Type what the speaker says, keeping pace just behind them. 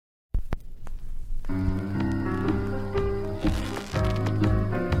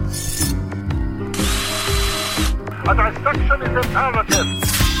A dissection is imperative.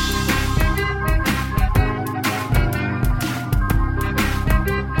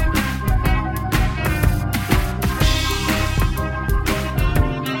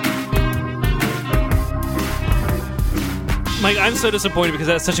 Mike, I'm so disappointed because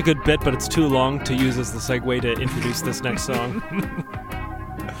that's such a good bit, but it's too long to use as the segue to introduce this next song.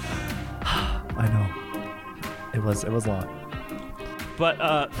 I know. It was long. But,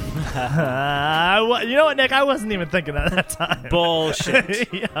 you know what, Nick? I wasn't even thinking at that time.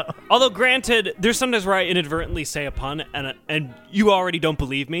 Bullshit. Yeah. Although, granted, there's sometimes where I inadvertently say a pun, and you already don't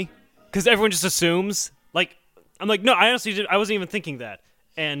believe me, because everyone just assumes. Like, I'm like, no, I honestly I wasn't even thinking that.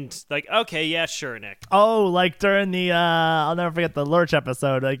 And, like, okay, yeah, sure, Nick. Oh, like during the, I'll never forget the Lurch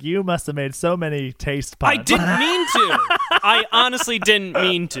episode. Like, you must have made so many taste puns. I didn't mean to. I honestly didn't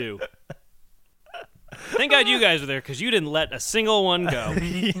mean to. Thank God you guys were there, because you didn't let a single one go.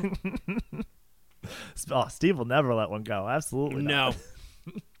 Oh, Steve will never let one go. Absolutely not.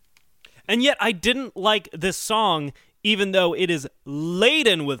 No. And yet, I didn't like this song, even though it is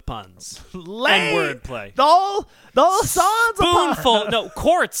laden with puns and wordplay. The whole song's a pun. Spoonful, no,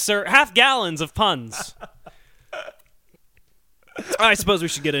 quarts or half gallons of puns. I suppose we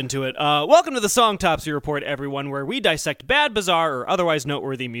should get into it. Welcome to the Song Topsy Report, everyone, where we dissect bad, bizarre, or otherwise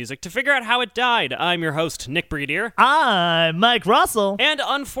noteworthy music to figure out how it died. I'm your host, Nick Breedier. I'm Mike Russell. And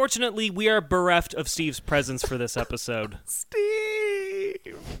unfortunately, we are bereft of Steve's presence for this episode.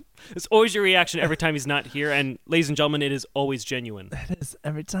 Steve! It's always your reaction every time he's not here, and ladies and gentlemen, it is always genuine. It is.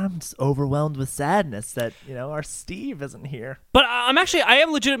 Every time I'm just overwhelmed with sadness that, our Steve isn't here. But I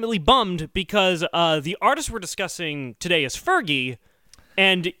am legitimately bummed because the artist we're discussing today is Fergie,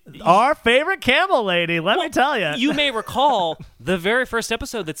 and our favorite camel lady, let me tell you. You may recall the very first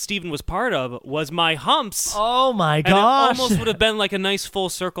episode that Steven was part of was My Humps. Oh my gosh. And it almost would have been like a nice full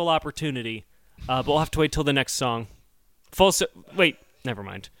circle opportunity. But we'll have to wait till the next song. Wait, never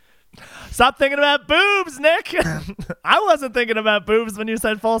mind. Stop thinking about boobs, Nick. I wasn't thinking about boobs when you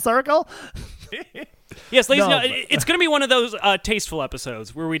said full circle. Yes, ladies and gentlemen, it's going to be one of those tasteful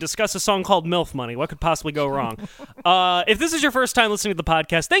episodes where we discuss a song called M.I.L.F. Money. What could possibly go wrong? If this is your first time listening to the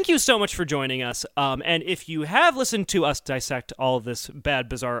podcast, thank you so much for joining us. And if you have listened to us dissect all of this bad,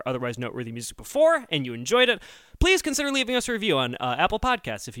 bizarre, otherwise noteworthy music before, and you enjoyed it, please consider leaving us a review on Apple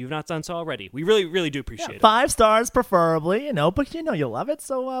Podcasts if you've not done so already. We really, really do appreciate it. 5 stars preferably, but you love it,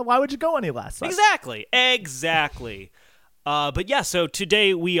 so why would you go any less? Exactly. But yeah, so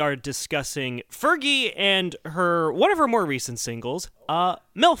today we are discussing Fergie and one of her more recent singles,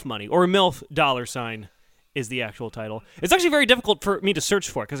 M.I.L.F. Money, or M.I.L.F. $sign is the actual title. It's actually very difficult for me to search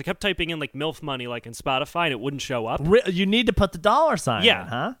for, because I kept typing in like M.I.L.F. Money like in Spotify, and it wouldn't show up. You need to put the $sign in,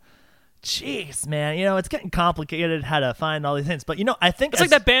 huh? Jeez, man, it's getting complicated how to find all these things. But, I think it's like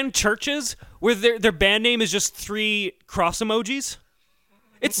that band Churches, where their band name is just 3 cross emojis.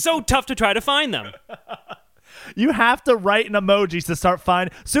 It's so tough to try to find them. You have to write an emoji to start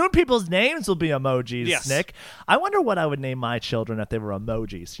finding. Soon people's names will be emojis, yes. Nick. I wonder what I would name my children if they were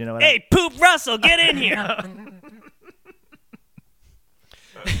emojis. You know what? Hey, Poop Russell, get in here.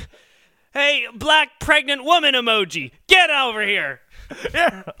 Hey, black pregnant woman emoji, get over here.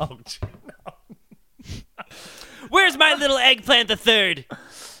 Yeah. Oh, no. Where's my little eggplant the third?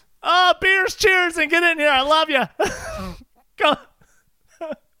 Oh, beers, cheers, and get in here. I love you.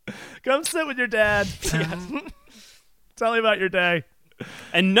 Come sit with your dad. Tell me about your day.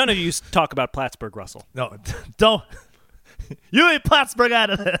 And none of you talk about Plattsburgh, Russell. No, don't. You leave Plattsburgh out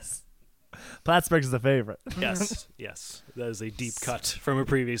of this. Plattsburgh's the favorite. Yes. That is a deep cut from a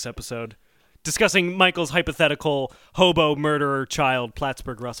previous episode discussing Michael's hypothetical hobo murderer child,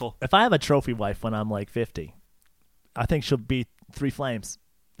 Plattsburgh Russell. If I have a trophy wife when I'm like 50, I think she'll be 3 flames.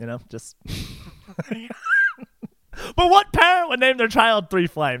 Just... But what parent would name their child 3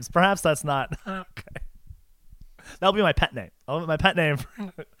 Flames? Perhaps that's not okay. That'll be my pet name. My pet name.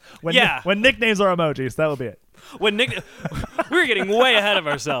 When nicknames are emojis, that will be it. We're getting way ahead of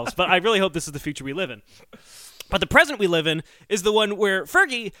ourselves, but I really hope this is the future we live in. But the present we live in is the one where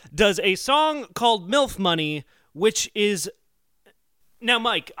Fergie does a song called M.I.L.F. Money, which is... Now,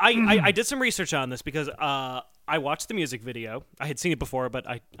 Mike, I did some research on this because I watched the music video. I had seen it before, but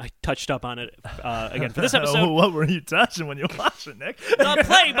I touched up on it again for this episode. What were you touching when you watched it, Nick? The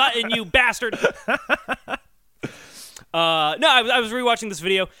play button, you bastard! I was rewatching this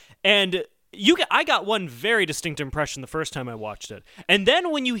video, and I got one very distinct impression the first time I watched it. And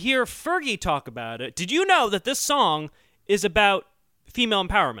then when you hear Fergie talk about it, did you know that this song is about female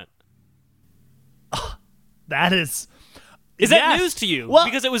empowerment? That is... Is that news to you? Well,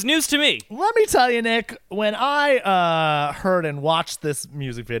 because it was news to me. Let me tell you, Nick, when I heard and watched this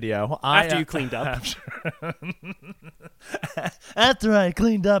music video, after you cleaned up, after I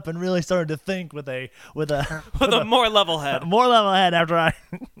cleaned up and really started to think with a more level head, after I,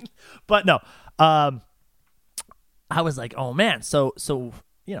 but no, I was like, oh man, so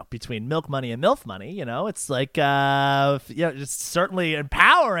between milk money and MILF money, it's like it's certainly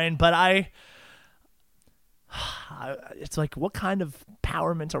empowering, but it's like, what kind of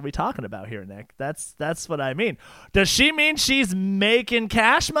empowerment are we talking about here, Nick? That's what I mean. Does she mean she's making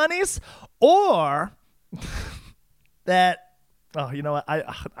cash monies, or that? Oh, you know what?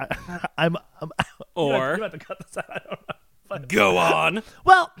 I'm or you have to cut this out. I don't know. But, go on.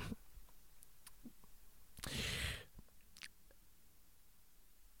 Well,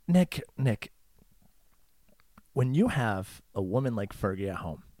 Nick, when you have a woman like Fergie at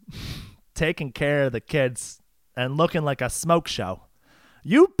home, taking care of the kids and looking like a smoke show,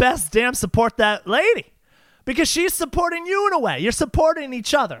 you best damn support that lady, because she's supporting you in a way. You're supporting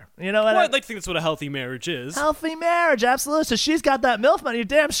each other. You know what? I'd like to think that's what a healthy marriage is. Healthy marriage, absolutely. So she's got that MILF money. You're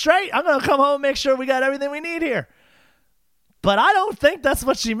damn straight. I'm gonna come home and make sure we got everything we need here. But I don't think that's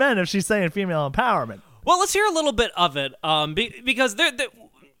what she meant if she's saying female empowerment. Well, let's hear a little bit of it, because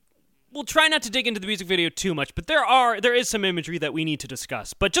we'll try not to dig into the music video too much, but there is some imagery that we need to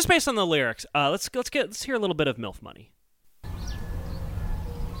discuss. But just based on the lyrics, let's hear a little bit of MILF Money.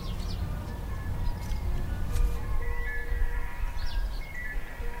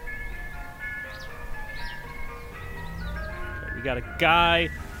 Okay, we got a guy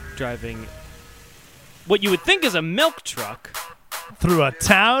driving what you would think is a milk truck through a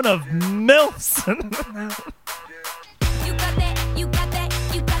town of MILFs.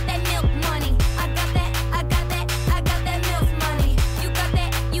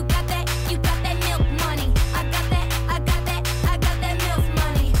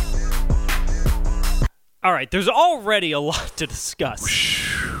 All right, there's already a lot to discuss.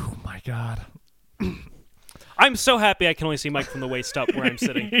 Oh, my God. I'm so happy I can only see Mike from the waist up where I'm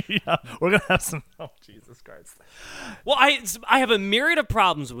sitting. Yeah, we're going to have some... Oh, Jesus Christ. Well, I have a myriad of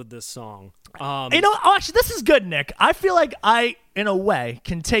problems with this song. Actually, this is good, Nick. I feel like I, in a way,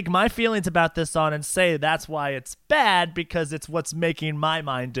 can take my feelings about this song and say that's why it's bad, because it's what's making my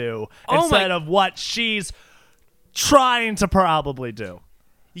mind do instead of what she's trying to probably do.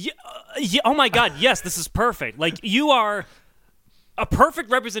 Yeah, oh my God, yes, this is perfect. Like, you are a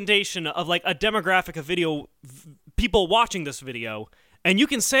perfect representation of like a demographic of people watching this video, and you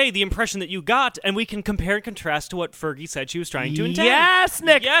can say the impression that you got, and we can compare and contrast to what Fergie said she was trying to intend. Yes,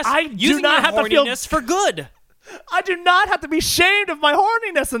 Nick. Yes, I do not have to feel for good. I do not have to be ashamed of my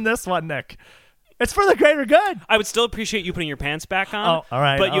horniness in this one, Nick. It's for the greater good. I would still appreciate you putting your pants back on. Oh, all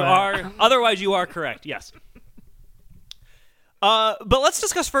right. But otherwise you are correct. Yes. But let's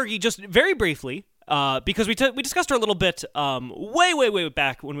discuss Fergie just very briefly, because we discussed her a little bit way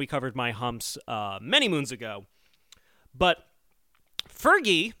back when we covered My Humps many moons ago. But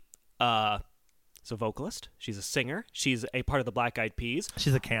Fergie is a vocalist. She's a singer. She's a part of the Black Eyed Peas.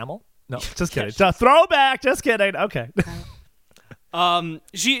 She's a camel? No, just kidding. Throwback. Just kidding. Okay.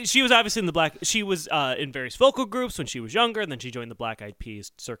 She was obviously she was in various vocal groups when she was younger, and then she joined the Black Eyed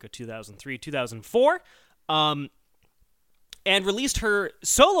Peas circa 2003, 2004. And released her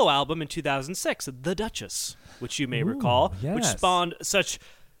solo album in 2006, The Duchess, which you may recall, yes. which spawned such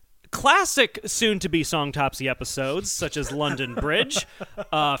classic soon-to-be Songtopsy episodes, such as London Bridge,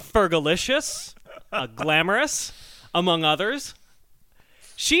 Fergalicious, Glamorous, among others.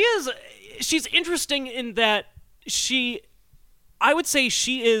 She's interesting in that I would say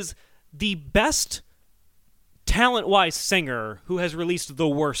she is the best talent-wise singer who has released the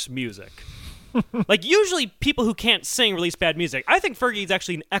worst music. Like, usually people who can't sing release bad music. I think Fergie is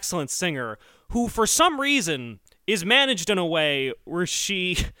actually an excellent singer who, for some reason, is managed in a way where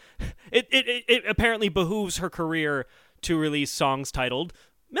it apparently behooves her career to release songs titled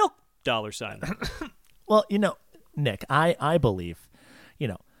Milk $. Well, Nick, I believe,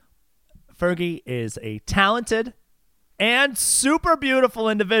 Fergie is a talented and super beautiful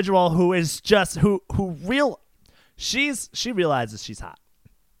individual who is just she realizes she's hot.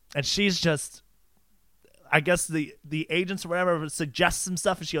 And she's just, I guess the agents or whatever suggest some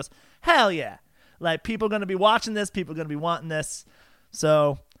stuff, and she goes, hell yeah. Like, people are going to be watching this. People are going to be wanting this.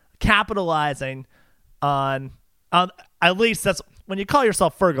 So capitalizing on at least that's, when you call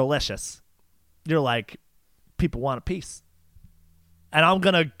yourself Fergalicious, you're like, people want a piece. And I'm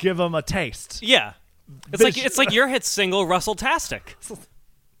going to give them a taste. Yeah. It's like your hit single, Russell-tastic.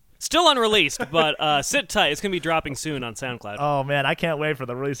 Still unreleased, but sit tight. It's going to be dropping soon on SoundCloud. Oh, man, I can't wait for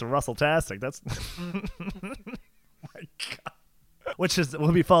the release of Russell-tastic. That's... My Which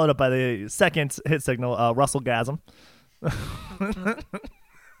will be followed up by the second hit single, Russell Gasm.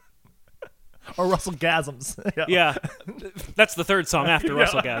 Or Russell Gasms. Yeah, that's the third song after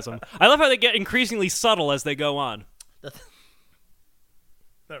Russell Gasm. I love how they get increasingly subtle as they go on.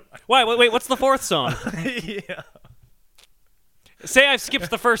 Wait, what's the fourth song? Yeah. Say I've skipped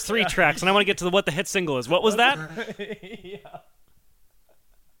the first three tracks and I want to get to what the hit single is. What was that?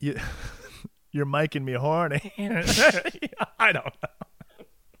 You're miking me horny. I don't know.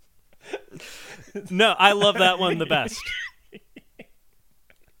 No, I love that one the best.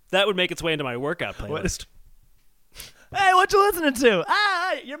 That would make its way into my workout playlist. Hey, what you listening to?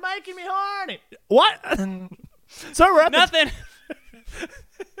 You're making me horny. What? So we're at Nothing.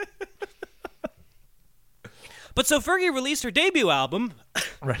 But so Fergie released her debut album,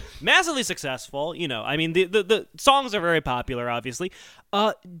 right. Massively successful. You know, I mean, the songs are very popular, obviously.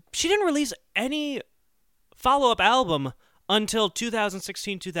 She didn't release any follow-up album until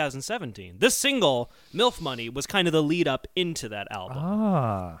 2016, 2017. This single, M.I.L.F. Money, was kind of the lead-up into that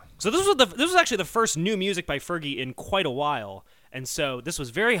album. So this was actually the first new music by Fergie in quite a while, and so this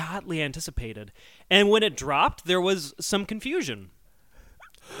was very hotly anticipated. And when it dropped, there was some confusion.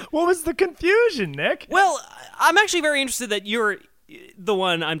 What was the confusion, Nick? Well, I'm actually very interested that you're the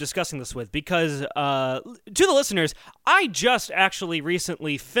one I'm discussing this with, because to the listeners, I just actually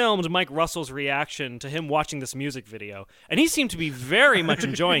recently filmed Mike Russell's reaction to him watching this music video, and he seemed to be very much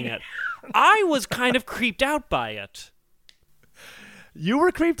enjoying it. I was kind of creeped out by it. You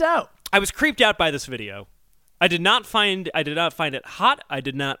were creeped out. I was creeped out by this video. I did not find it hot. I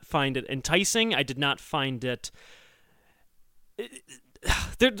did not find it enticing. I did not find it.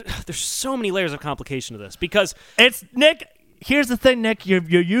 There's so many layers of complication to this because it's Nick. Here's the thing, Nick. You're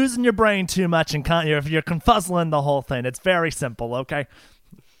using your brain too much and you're confuzzling the whole thing. It's very simple, okay?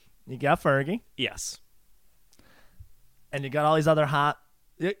 You got Fergie. Yes. And you got all these other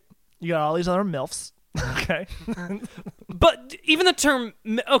you got all these other MILFs, okay? But even the term,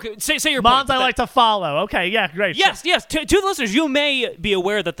 okay, say your moms point. I like to follow. Okay, yeah, great. Yes, yes. To the listeners, you may be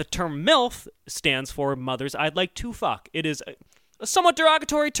aware that the term MILF stands for mothers I'd like to fuck. It is a somewhat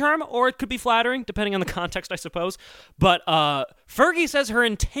derogatory term, or it could be flattering, depending on the context, I suppose. But Fergie says her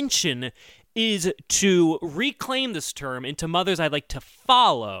intention is to reclaim this term into mothers I'd like to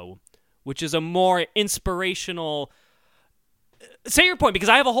follow, which is a more inspirational... Say your point, because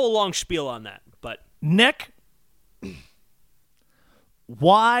I have a whole long spiel on that. But Nick,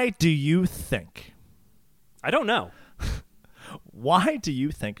 why do you think... I don't know. Why do you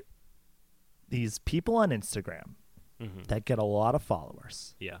think these people on Instagram that get a lot of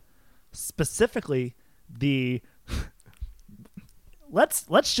followers. Yeah. Specifically,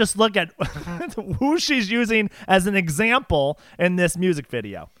 let's just look at who she's using as an example in this music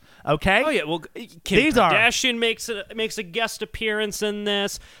video. Okay? Oh yeah. Well, Kim Kardashian makes a guest appearance in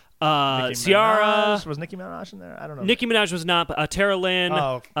this. Ciara was Nicki Minaj in there? I don't know. Nicki Minaj was not. Tara Lynn.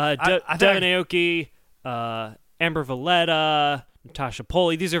 Devin Aoki. Amber Valletta. Natasha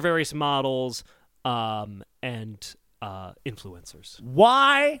Pulley. These are various models. And influencers.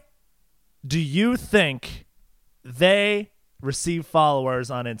 Why do you think they receive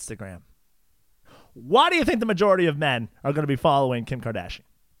followers on Instagram? Why do you think the majority of men are going to be following Kim Kardashian?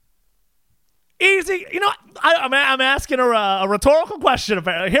 Easy. You know, I'm asking her a rhetorical question.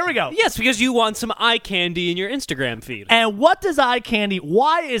 Here we go. Yes, because you want some eye candy in your Instagram feed. And what does eye candy...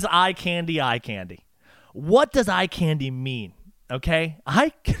 Why is eye candy eye candy? What does eye candy mean? Okay?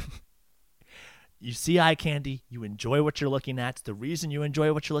 You see eye candy, you enjoy what you're looking at. The reason you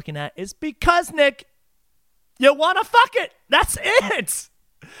enjoy what you're looking at is because, Nick, you want to fuck it. That's it.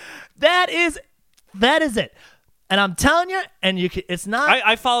 That is it. And I'm telling you, and it's not...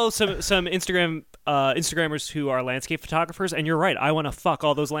 I follow some Instagrammers who are landscape photographers, and you're right. I want to fuck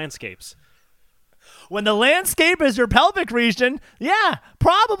all those landscapes. When the landscape is your pelvic region, yeah,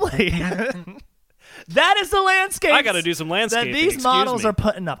 probably. That is the landscape. I got to do some landscaping. That these models are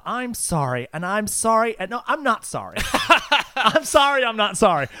putting up. I'm sorry, and I'm sorry. And no, I'm not sorry. I'm sorry. I'm not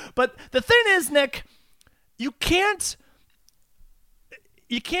sorry. But the thing is, Nick, you can't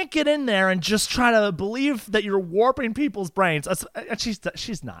get in there and just try to believe that you're warping people's brains.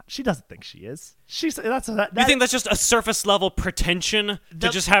 She's not. She doesn't think she is. You think that's just a surface level pretension to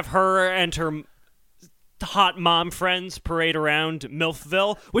just have her and her hot mom friends parade around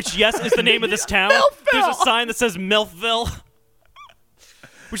MILFville, which, yes, is the name of this town. There's a sign that says MILFville,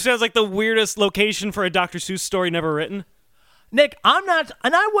 which sounds like the weirdest location for a Dr. Seuss story never written. Nick, I'm not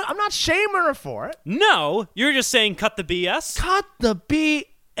shaming her for it. No, you're just saying cut the BS. Cut the B.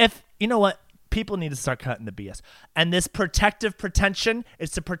 If you know what, people need to start cutting the BS. And this protective pretension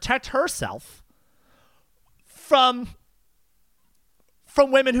is to protect herself from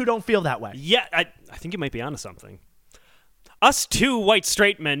from women who don't feel that way. Yeah, I think you might be onto something. Us two white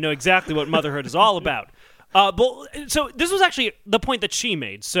straight men know exactly what motherhood is all about. But so this was actually the point that she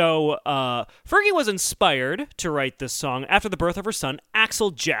made. So Fergie was inspired to write this song after the birth of her son.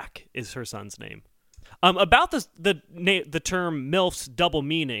 Axel Jack is her son's name. About the term MILF's double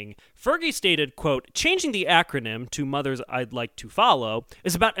meaning, Fergie stated, quote, "Changing the acronym to Mothers I'd Like to Follow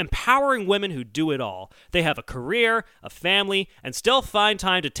is about empowering women who do it all. They have a career, a family, and still find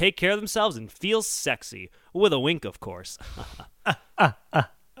time to take care of themselves and feel sexy." With a wink, of course.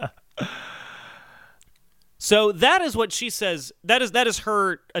 So that is what she says. That is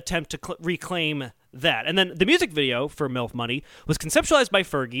her attempt to reclaim that. And then the music video for MILF Money was conceptualized by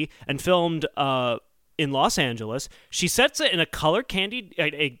Fergie and filmed in Los Angeles. She sets it in a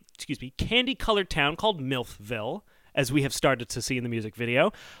candy-colored town called MILFville, as we have started to see in the music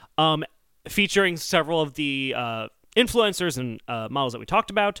video, featuring several of the influencers and models that we talked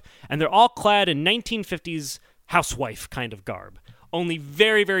about, and they're all clad in 1950s housewife kind of garb, only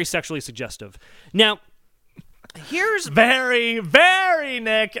very, very sexually suggestive. Now, here's very, very,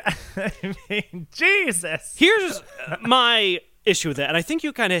 Nick. I mean, Jesus. Here's my issue with it, and I think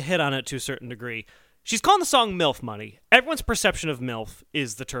you kind of hit on it to a certain degree. She's calling the song MILF Money. Everyone's perception of MILF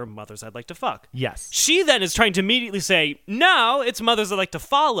is the term mothers I'd like to fuck. Yes. She then is trying to immediately say, no, it's mothers I'd like to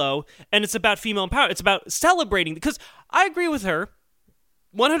follow, and it's about female empowerment. It's about celebrating. Because I agree with her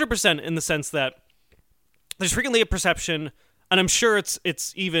 100% in the sense that there's frequently a perception, and I'm sure it's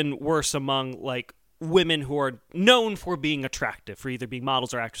even worse among, like, women who are known for being attractive, for either being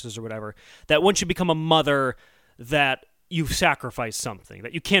models or actresses or whatever, that once you become a mother, that you've sacrificed something,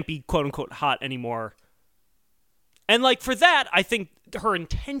 that you can't be quote-unquote hot anymore. And, like, for that, I think her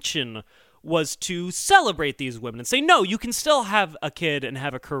intention was to celebrate these women and say, no, you can still have a kid and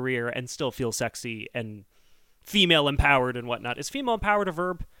have a career and still feel sexy and female-empowered and whatnot. Is female-empowered a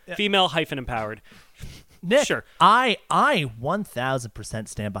verb? Yeah. Female-empowered. Nick, sure. I 1000%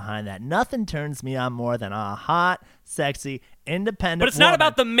 stand behind that. Nothing turns me on more than a hot, sexy, independent But it's woman. not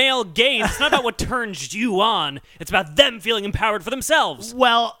about the male gaze. It's not about what turns you on. It's about them feeling empowered for themselves.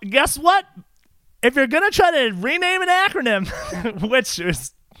 Well, guess what? If you're going to try to rename an acronym, which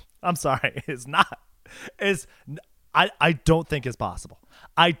is, I'm sorry, I don't think is possible.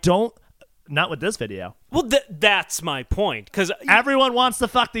 Not with this video. Well, that's my point. Because everyone wants to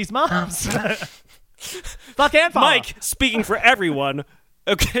fuck these moms. Fuck and follow. Mike, speaking for everyone,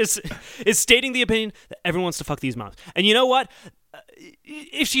 okay, is stating the opinion that everyone wants to fuck these moms. And you know what?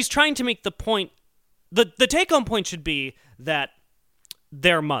 If she's trying to make the point, the take-home point should be that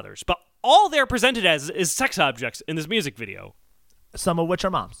they're mothers. But all they're presented as is sex objects in this music video. Some of which are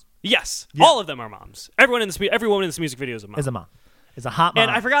moms. Yes, yeah. All of them are moms. Every woman in this music video is a mom. Is a hot mom.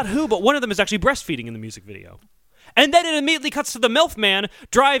 And I forgot who, but one of them is actually breastfeeding in the music video. And then it immediately cuts to the MILF man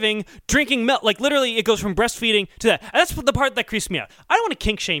driving, drinking milk. Like, literally, it goes from breastfeeding to that. And that's the part that creeps me out. I don't want to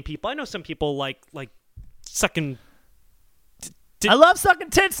kink shame people. I know some people like sucking. I love sucking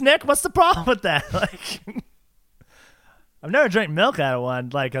tits, Nick. What's the problem with that? Like, I've never drank milk out of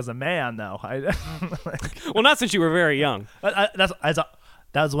one, like, as a man, though. Well, not since you were very young. That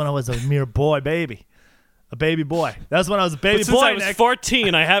was when I was a mere boy, baby. A baby boy. That's when I was a baby boy, since I was Nick.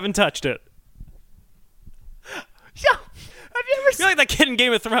 14, I haven't touched it. Yeah, have you ever You're like that kid in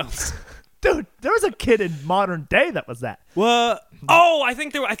Game of Thrones. Dude, there was a kid in modern day that was that. What? Oh, I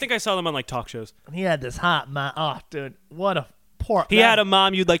think I saw them on, like, talk shows. He had this hot mom. Oh, dude, what a poor. He had a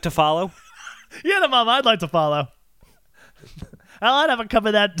mom you'd like to follow? He had a mom I'd like to follow. I'd have a cup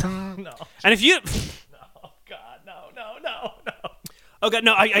of that. No. And if you... No, God, no. Oh, God,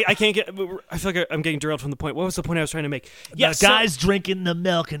 no, I can't get... I feel like I'm getting derailed from the point. What was the point I was trying to make? Yeah, the guy's drinking the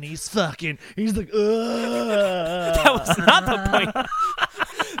milk and he's fucking... He's like, That was not the point.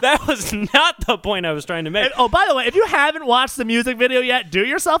 That was not the point I was trying to make. And, by the way, if you haven't watched the music video yet, do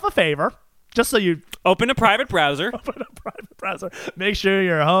yourself a favor. Just so you... Open a private browser. Make sure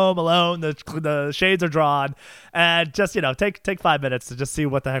you're home alone. The shades are drawn. And just, take 5 minutes to just see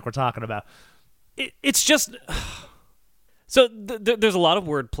what the heck we're talking about. It's just... So there's a lot of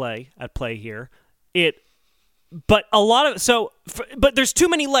wordplay at play here. But there's too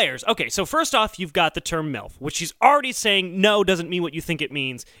many layers. Okay, so first off, you've got the term MILF, which she's already saying no doesn't mean what you think it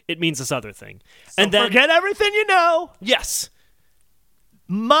means. It means this other thing. So and then forget everything you know. Yes.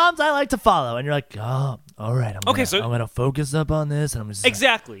 Moms I like to follow, and you're like, oh, all right. I'm gonna focus up on this, and I'm just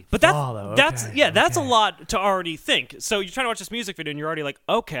exactly. But that's that's a lot to already think. So you're trying to watch this music video, and you're already like,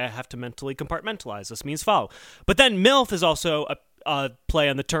 okay, I have to mentally compartmentalize. This means follow. But then MILF is also play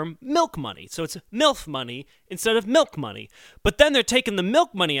on the term milk money. So it's MILF money instead of milk money. But then they're taking the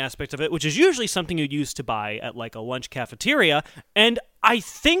milk money aspect of it, which is usually something you'd use to buy at like a lunch cafeteria, and I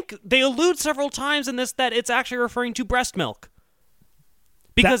think they allude several times in this that it's actually referring to breast milk.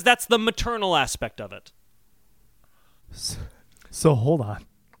 Because that's the maternal aspect of it. So hold on.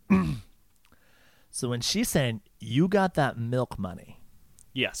 So when she's saying, you got that milk money.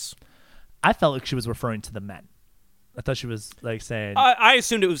 Yes. I felt like she was referring to the men. I thought she was like saying. I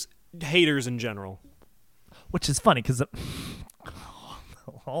assumed it was haters in general. Which is funny because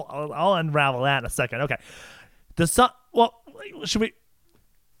I'll unravel that in a second. Okay. Well, should we?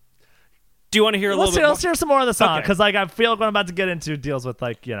 Do you want to hear a little bit more? Let's hear some more of the song Okay. because like I feel like what I'm about to get into deals with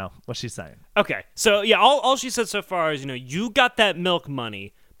like what she's saying. Okay, so yeah, all she said so far is you got that milk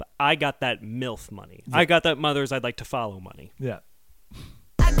money, but I got that MILF money. Yeah. I got that mothers I'd like to follow money. Yeah.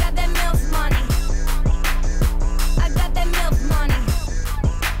 I got that MILF money. I got that MILF money.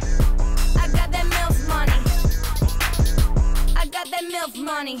 I got that MILF money. I got that MILF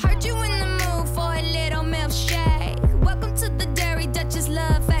money. Heard you in the mood for a little MILF shade. Welcome to the Dairy Duchess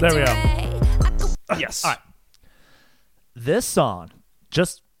Love Factory. There we go. Yes. All right. This song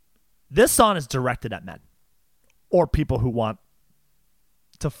is directed at men or people who want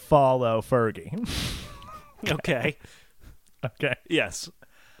to follow Fergie. Okay. Okay. Yes.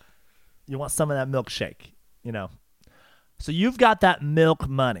 You want some of that milkshake, So you've got that milk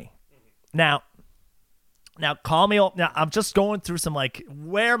money. Now call me. Now I'm just going through some like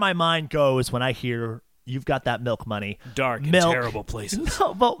where my mind goes when I hear you've got that milk money. Dark and milk. terrible places.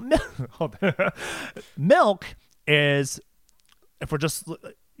 No, but milk is, if we're just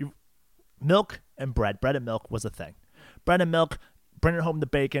milk and bread and milk was a thing. Bread and milk, bringing home the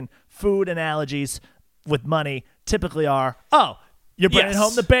bacon. Food analogies with money typically are, you're bringing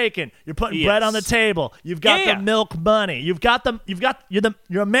home the bacon. You're putting bread on the table. You've got the milk money.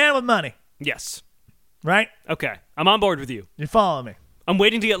 You're a man with money. Yes. Right? Okay. I'm on board with you. You follow me? I'm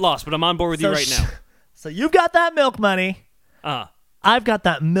waiting to get lost, but I'm on board with you right now. So you've got that milk money. I've got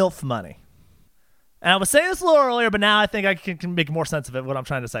that MILF money. And I was saying this a little earlier, but now I think I can make more sense of it. What I'm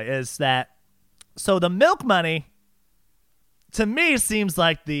trying to say is that, so the milk money, to me, seems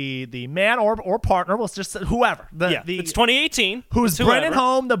like the man or partner, well, it's just whoever. It's 2018. Who's bringing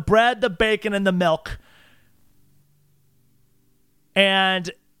home the bread, the bacon, and the milk. And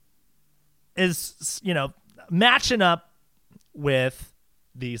is, matching up with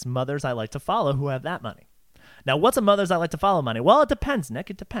these mothers I like to follow who have that money. Now, what's a mothers I like to follow money? Well, it depends, Nick.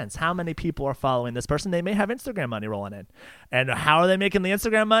 It depends. How many people are following this person? They may have Instagram money rolling in. And how are they making the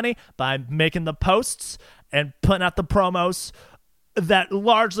Instagram money? By making the posts and putting out the promos that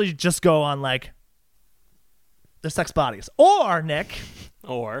largely just go on like their sex bodies. Or, Nick.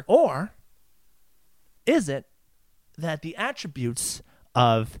 Or is it that the attributes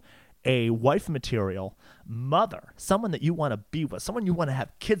of a wife material mother, someone that you want to be with, someone you want to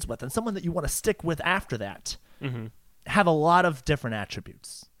have kids with, and someone that you want to stick with after that, have a lot of different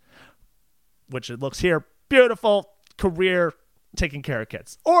attributes. Which it looks here, beautiful, career, taking care of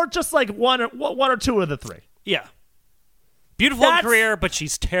kids. Or just like one or two of the three. Yeah. Beautiful career, but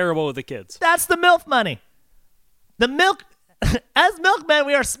she's terrible with the kids. That's the MILF money. The milk... As milkmen,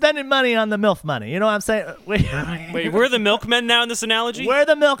 we are spending money on the MILF money. You know what I'm saying? Wait, we're the milkmen now in this analogy? We're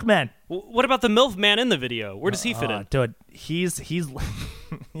the milkmen. What about the MILF man in the video? Where does he fit in? Dude, he's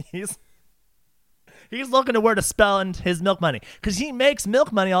looking to where to spend his milk money because he makes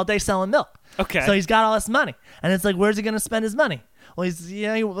milk money all day selling milk. Okay. So he's got all this money, and it's like, where's he going to spend his money? Well,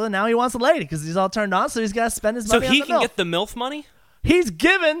 now he wants a lady because he's all turned on, so he's got to spend his money. So he can get the MILF money? He's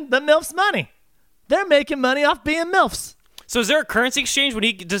giving the MILFs money. They're making money off being MILFs. So is there a currency exchange when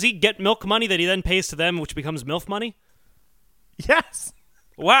does he get milk money that he then pays to them, which becomes MILF money? Yes.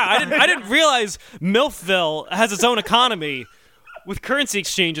 Wow, I didn't realize MILFville has its own economy with currency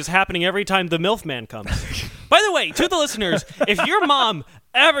exchanges happening every time the MILF man comes. By the way, to the listeners, if your mom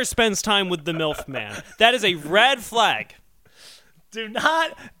ever spends time with the MILF man, that is a red flag. Do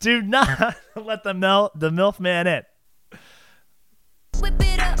not let the MILF man in. Whip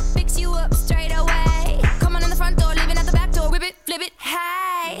it up, fix you up straight away. Come on in the front door, leaving at the back door. Whip it, flip it,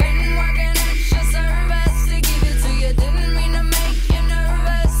 hey. Been working extra service to give it to you. Didn't mean to make you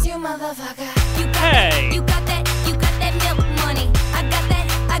nervous, you motherfucker. You got that, you got that milk money. I got that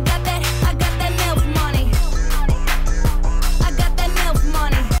milk money. I got that milk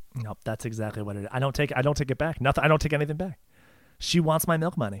money. Nope, that's exactly what it is. I don't take it back. Nothing. I don't take anything back. She wants my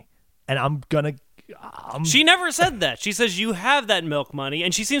milk money, and I'm gonna. She never said that. She says you have that milk money,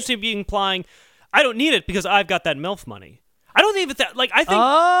 and she seems to be implying, I don't need it because I've got that MILF money. I don't think that, I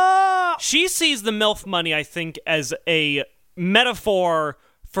think she sees the MILF money, I think, as a metaphor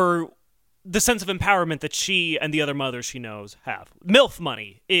for the sense of empowerment that she and the other mothers she knows have. M.I.L.F.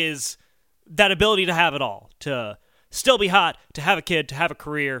 money is that ability to have it all, to still be hot, to have a kid, to have a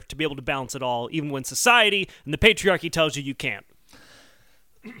career, to be able to balance it all, even when society and the patriarchy tells you can't.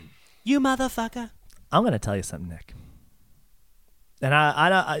 You motherfucker. I'm going to tell you something, Nick. And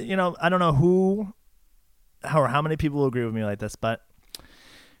I don't know who or how many people will agree with me like this, but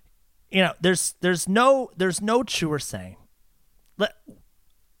there's no truer saying.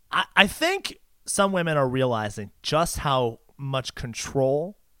 I think some women are realizing just how much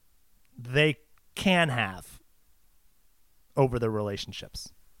control they can have over their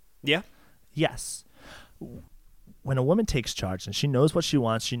relationships. Yeah? Yes. When a woman takes charge and she knows what she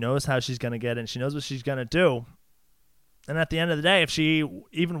wants, she knows how she's going to get it, and she knows what she's going to do. And at the end of the day, if she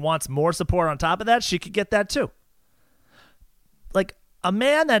even wants more support on top of that, she could get that too. Like, a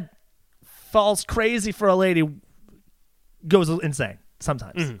man that falls crazy for a lady goes insane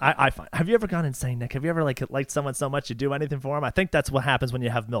sometimes. Mm-hmm. I find. Have you ever gone insane, Nick? Have you ever liked someone so much you do anything for them? I think that's what happens when you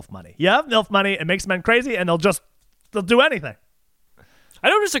have M.I.L.F. money. You have M.I.L.F. money, it makes men crazy, and they'll do anything. I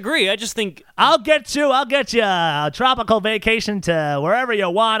don't disagree. I just think I'll get you a tropical vacation to wherever you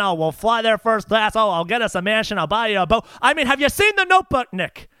want. We'll fly there first class. I'll get us a mansion. I'll buy you a boat. I mean, have you seen The Notebook,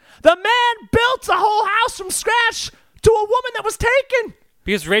 Nick? The man built a whole house from scratch to a woman that was taken.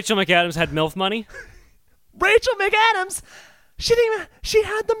 Because Rachel McAdams had M.I.L.F. money? Rachel McAdams, she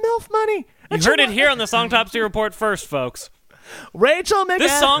had the M.I.L.F. money. You heard it here on the Songtopsy Report first, folks. Rachel McAdams.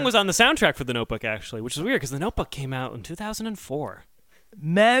 This song was on the soundtrack for The Notebook, actually, which is weird because The Notebook came out in 2004.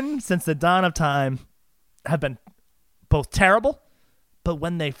 Men, since the dawn of time, have been both terrible, but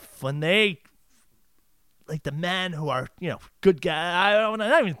when they like the men who are, good guy,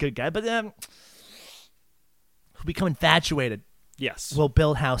 not even good guy, but who become infatuated. Yes. Will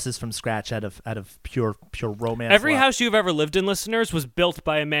build houses from scratch out of pure romance. Every house you've ever lived in, listeners, was built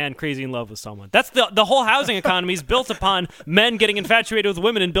by a man crazy in love with someone. That's the whole housing economy is built upon men getting infatuated with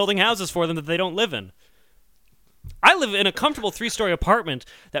women and building houses for them that they don't live in. I live in a comfortable 3-story apartment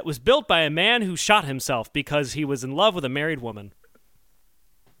that was built by a man who shot himself because he was in love with a married woman.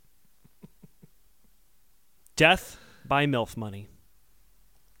 Death by M.I.L.F. money.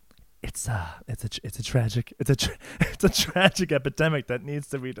 It's a tragic epidemic that needs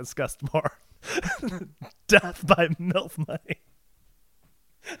to be discussed more. Death by M.I.L.F. money.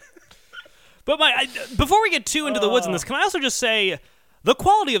 But before we get too into the woods in this, can I also just say the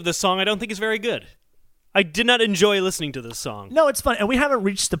quality of this song I don't think is very good. I did not enjoy listening to this song. No, it's fun, and we haven't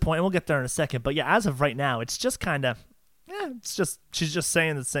reached the point, and we'll get there in a second, but yeah, as of right now, it's just kind of, she's just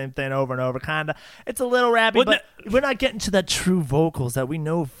saying the same thing over and over, kind of. It's a little rappy, but we're not getting to that true vocals that we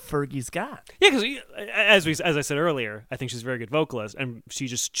know Fergie's got. Yeah, because as I said earlier, I think she's a very good vocalist, and she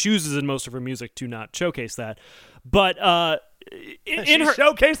just chooses in most of her music to not showcase that. But she's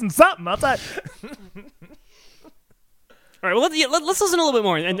showcasing something, I'll tell you. All right, well, let's listen a little bit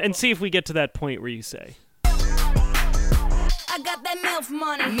more and see if we get to that point where you say. I got that M.I.L.F.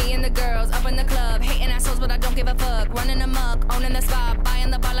 money. Me and the girls up in the club, hating assholes, but I don't give a fuck. Running amok, owning the spot, buying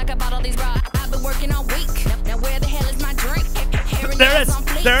the bar like I bought all these rocks. I've been working all week. Now where the hell is my drink? There it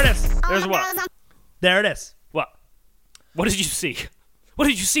is. There's what? There it is. What? What did you see? What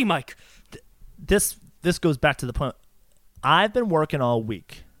did you see, Mike? This goes back to the point. I've been working all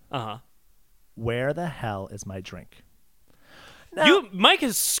week. Uh-huh. Where the hell is my drink? Now, Mike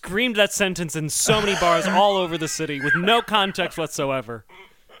has screamed that sentence in so many bars all over the city with no context whatsoever.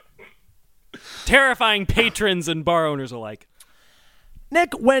 Terrifying patrons and bar owners alike.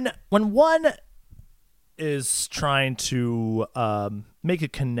 Nick, when one is trying to make a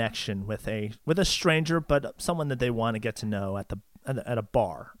connection with a stranger, but someone that they want to get to know at a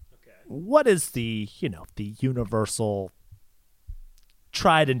bar, okay, what is the universal,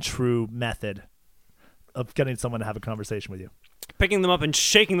 tried and true method of getting someone to have a conversation with you? Picking them up and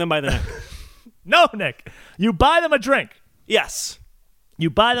shaking them by the neck. No, Nick. You buy them a drink. Yes. You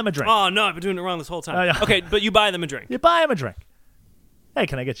buy them a drink. Oh, no, I've been doing it wrong this whole time. Yeah. Okay, but you buy them a drink. You buy them a drink. Hey,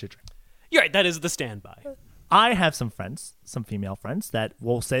 can I get you a drink? You're right, that is the standby. I have some friends, some female friends, that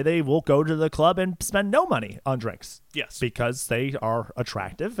will say they will go to the club and spend no money on drinks. Yes. Because they are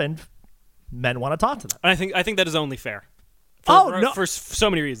attractive and men want to talk to them. And I think that is only fair. For so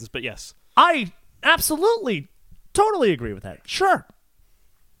many reasons, but yes. I absolutely, totally agree with that. Sure.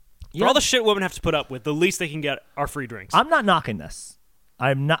 For all the shit women have to put up with, the least they can get are free drinks. I'm not knocking this.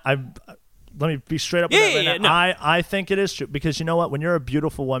 Let me be straight up with that right now. No. I think it is true because you know what? When you're a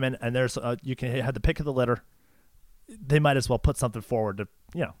beautiful woman and there's you can have the pick of the litter, they might as well put something forward to,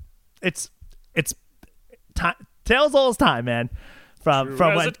 it's tales all as time, man. From as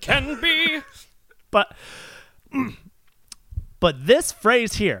when it can be. But But this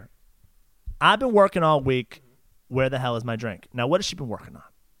phrase here, I've been working all week. Where the hell is my drink? Now, what has she been working on?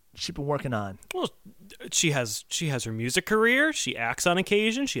 She's been working on. Well, she has her music career. She acts on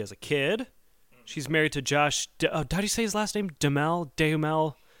occasion. She has a kid. She's married to Josh. How do you say his last name?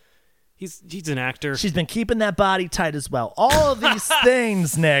 Duhamel. He's an actor. She's been keeping that body tight as well. All of these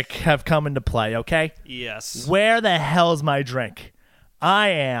things, Nick, have come into play, okay? Yes. Where the hell's my drink? I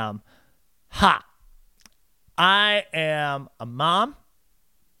am hot. I am a mom.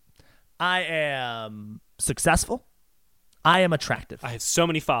 I am successful. I am attractive. I have so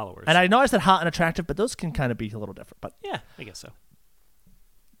many followers. And I know I said hot and attractive, but those can kind of be a little different. But yeah, I guess so.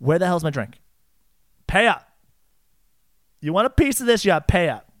 Where the hell's my drink? Pay up. You want a piece of this, you got to pay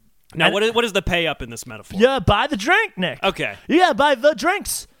up. Now, what is the pay up in this metaphor? Yeah, buy the drink, Nick. Okay. You got to buy the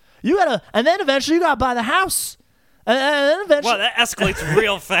drinks. And then eventually you got to buy the house. And then eventually. Wow, that escalates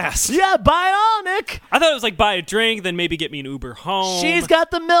real fast. Yeah, buy it all, Nick. I thought it was like buy a drink, then maybe get me an Uber home. She's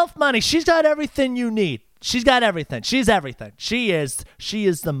got the M.I.L.F. money. She's got everything you need. She's got everything. She's everything. She is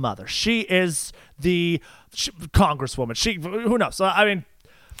the mother. She is the congresswoman. Who knows? So, I mean,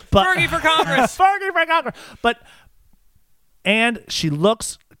 but Fergie for Congress. Fergie for Congress. And she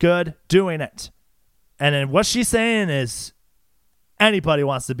looks good doing it. And then what she's saying is, anybody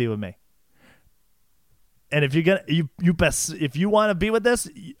wants to be with me. And if if you want to be with this,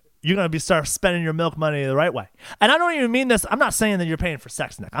 you're gonna start spending your milk money the right way. And I don't even mean this. I'm not saying that you're paying for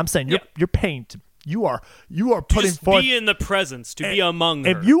sex, Nick. I'm saying you're paying to. You are putting just forth. Be in the presence, to be among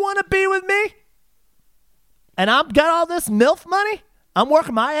her. If you want to be with me, and I've got all this M.I.L.F. money, I'm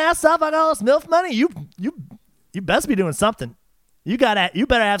working my ass off. I got all this M.I.L.F. money. You best be doing something. You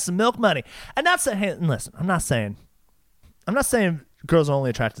better have some milk money. And that's hey, listen. I'm not saying girls are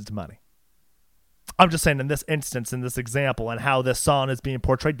only attracted to money. I'm just saying in this instance, in this example, and how this song is being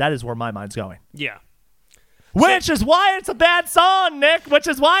portrayed, that is where my mind's going. Yeah. Which is why it's a bad song, Nick. Which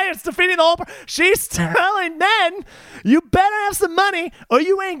is why it's defeating the whole. She's telling men, you better have some money, or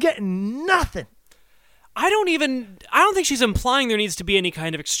you ain't getting nothing. I don't think she's implying there needs to be any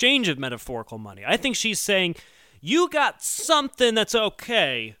kind of exchange of metaphorical money. I think she's saying, you got something that's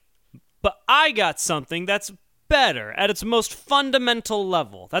okay, but I got something that's better at its most fundamental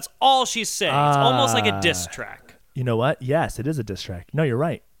level. That's all she's saying. It's almost like a diss track. You know what? Yes, it is a diss track. No, you're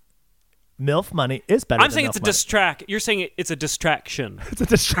right. M.I.L.F. money is better. I'm saying it's a diss track. You're saying it's a distraction. It's a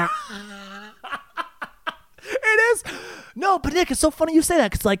distraction. It is. No, but Nick, it's so funny you say that.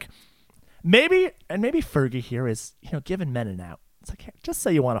 Because like, maybe Fergie here is, giving men an out. It's like, hey, just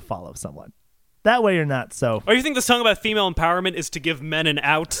say you want to follow someone. That way you're not so. Or you think the song about female empowerment is to give men an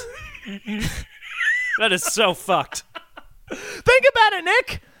out? That is so fucked. Think about it,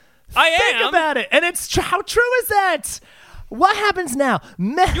 Nick. Think about it. And it's how true is that? What happens now?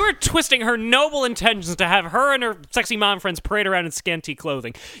 You're twisting her noble intentions to have her and her sexy mom friends parade around in scanty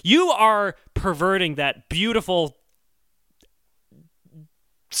clothing. You are perverting that beautiful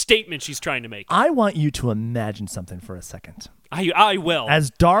statement she's trying to make. I want you to imagine something for a second. I will. As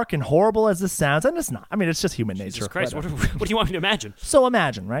dark and horrible as this sounds, and it's not. I mean, it's just human nature. Jesus Christ, what do you want me to imagine? So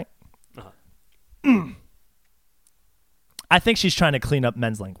imagine, right? I think she's trying to clean up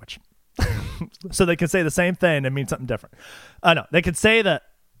men's language. So they can say the same thing and mean something different. No, they could say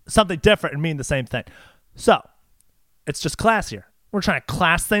something different and mean the same thing. So it's just classier. We're trying to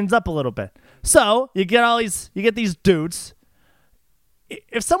class things up a little bit. So you get these dudes.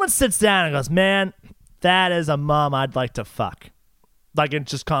 If someone sits down and goes, man, that is a mom I'd like to fuck, like in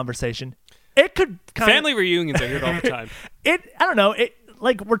just conversation, it could family reunions I hear it all the time. I don't know. It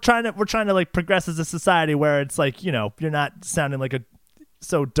like we're trying to like progress as a society where it's like, you're not sounding like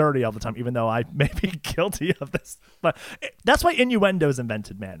so dirty all the time, even though I may be guilty of this. But that's why innuendo is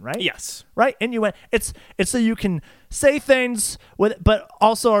invented, man, right? Yes. Right? Innuendo. It's so you can say things but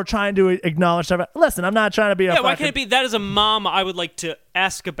also are trying to acknowledge stuff. Listen, I'm not trying to be a why can't it be that as a mom I would like to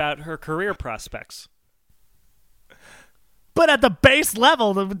ask about her career prospects? But at the base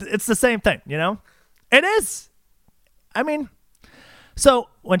level, it's the same thing, It is. I mean, so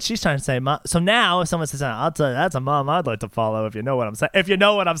when she's trying to say, so now if someone says, I'll tell you, that's a mom I'd like to follow, if you know what I'm saying. If you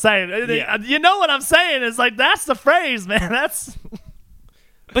know what I'm saying. Yeah. You know what I'm saying. It's like, that's the phrase, man. That's...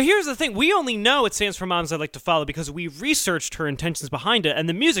 But here's the thing. We only know it stands for moms I'd like to follow because we researched her intentions behind it, and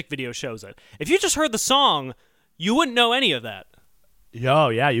the music video shows it. If you just heard the song, you wouldn't know any of that. Yo,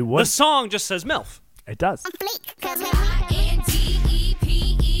 yeah, you would. The song just says M.I.L.F. It does.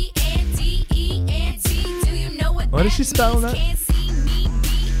 What is she spelling that?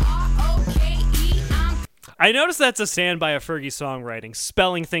 I noticed that's a standby of Fergie songwriting,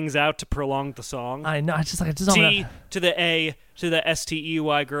 spelling things out to prolong the song. I know. I just don't T know. to the A to the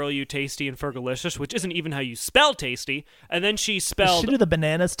STEY, girl, you tasty, and Fergalicious, which isn't even how you spell tasty. And then she Does spelled she do the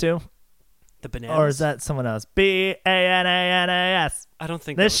bananas too? the bananas. Or is that someone else? BANANAS. I don't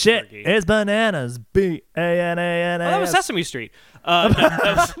think This that was shit Fergie. is bananas. BANANAS. Oh, that was Sesame Street. No,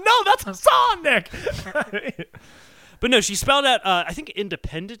 that was- No, that's a song, Nick. but no, she spelled out, I think,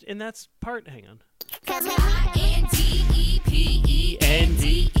 independent in that part. Hang on. Cause INDEPENDENT.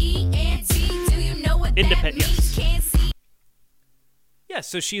 Do you know what Independent, that means? yes. Can't see. Yeah,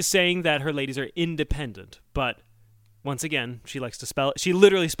 so she's saying that her ladies are independent, but once again, she likes to spell it. She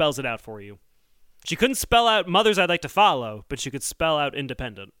literally spells it out for you. She couldn't spell out mothers I'd like to follow, but she could spell out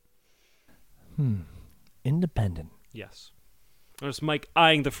independent. Independent. Yes. There's Mike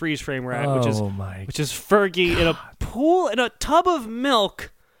eyeing the freeze frame we're at, Oh, which is Fergie in a pool, in a tub of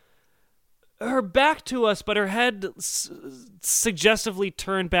milk. Her back to us, but her head suggestively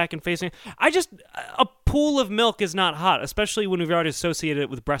turned back and facing. A pool of milk is not hot, especially when we've already associated it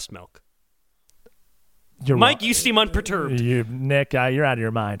with breast milk. Mike, you seem unperturbed. Nick, you're out of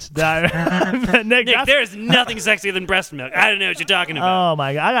your mind. Nick, Nick, there's nothing sexier than breast milk. I don't know what you're talking about. Oh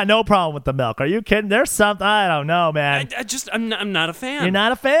my God, I got no problem with the milk. Are you kidding? There's something I don't know, man. I'm not a fan. You're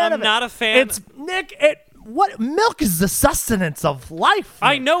not a fan. I'm not a fan. It's Nick. What milk is the sustenance of life?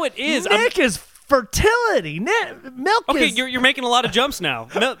 I Nick. know it is. Milk is fertility. Milk Okay, is. you're making a lot of jumps now.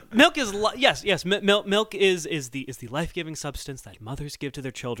 Milk is yes. Milk is the life-giving substance that mothers give to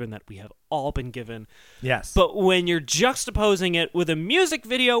their children that we have all been given. Yes. But when you're juxtaposing it with a music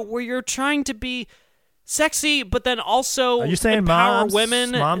video where you're trying to be sexy, but then also Are you saying empower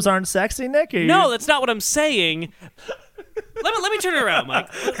women, moms aren't sexy, Nick? No, that's not what I'm saying. Let me turn it around, Mike.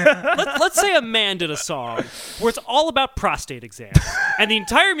 Let's say a man did a song where it's all about prostate exams, and the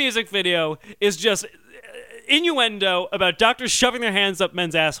entire music video is just innuendo about doctors shoving their hands up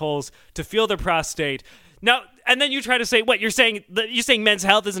men's assholes to feel their prostate. Now, and then you try to say, what, you're saying men's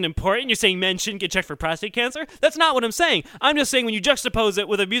health isn't important? You're saying men shouldn't get checked for prostate cancer? That's not what I'm saying. I'm just saying when you juxtapose it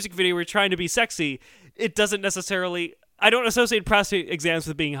with a music video where you're trying to be sexy, it doesn't necessarily... I don't associate prostate exams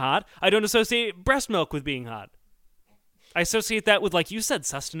with being hot. I don't associate breast milk with being hot. I associate that with, like you said,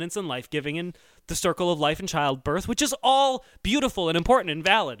 sustenance and life-giving and the circle of life and childbirth, which is all beautiful and important and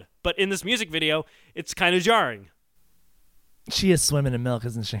valid. But in this music video, it's kind of jarring. She is swimming in milk,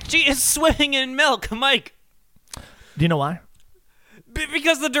 isn't she? She is swimming in milk, Mike. Do you know why?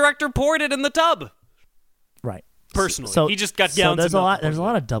 Because the director poured it in the tub. Right. Personally, So he just got so down. there's a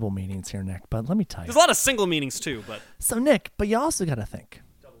lot of double meanings here, Nick. But let me tell you. There's a lot of single meanings too. But So Nick, but you also got to think.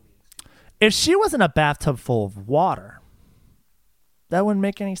 If she was in a bathtub full of water, that wouldn't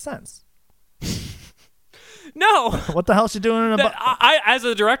make any sense. no. What the hell is she doing in a I, as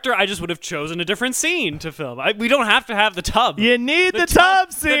a director, I just would have chosen a different scene to film. We don't have to have the tub. You need the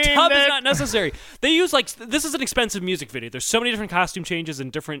tub scene. The tub Nick. is not necessary. They use, this is an expensive music video. There's so many different costume changes in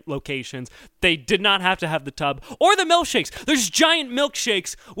different locations. They did not have to have the tub. Or the milkshakes. There's giant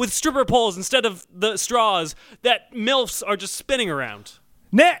milkshakes with stripper poles instead of the straws that MILFs are just spinning around.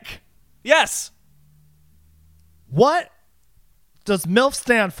 Nick, Yes. what does MILF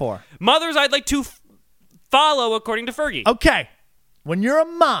stand for? Mothers I'd like to follow, according to Fergie. Okay, when you're a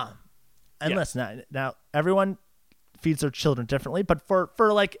mom, and Yeah. listen, now everyone feeds their children differently, but for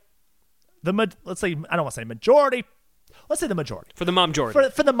like let's say, I don't want to say majority, let's say the majority. For the mom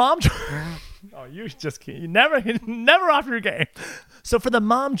Jordan. For the mom, oh, you just can't, you never off your game. So for the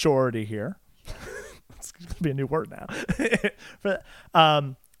mom majority here, it's gonna be a new word now.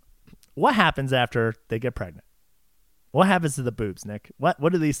 What happens after they get pregnant? What happens to the boobs, Nick? What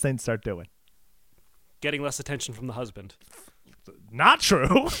do these things start doing? Getting less attention from the husband. Not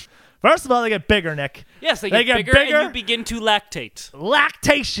true. First of all, they get bigger, Nick. Yes, they get bigger and you begin to lactate.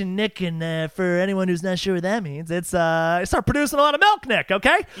 Lactation, Nick, and for anyone who's not sure what that means, it's you start producing a lot of milk, Nick.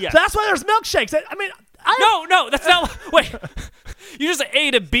 Okay, Yes. So that's why there's milkshakes. I mean, No, that's not. Wait, you just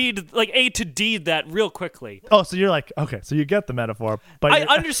A to D that real quickly. Oh, so you're like, okay, so you get the metaphor, but I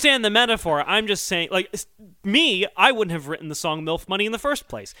understand the metaphor. I'm just saying, I wouldn't have written the song MILF Money in the first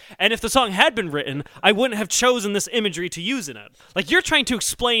place. And if the song had been written, I wouldn't have chosen this imagery to use in it. You're trying to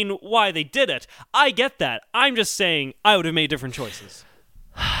explain why they did it. I get that. I'm just saying I would have made different choices.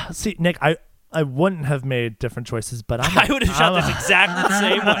 see, Nick, I wouldn't have made different choices, but I would have shot this exactly the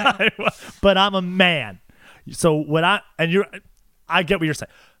same way. But I'm a man. So I get what you're saying.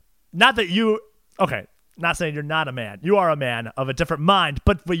 Not that not saying you're not a man. You are a man of a different mind,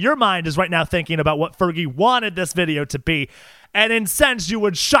 but your mind is right now thinking about what Fergie wanted this video to be. And in sense, you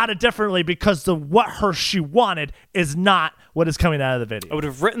would shot it differently because what she wanted is not what is coming out of the video. I would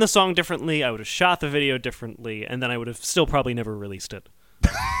have written the song differently. I would have shot the video differently, and then I would have still probably never released it.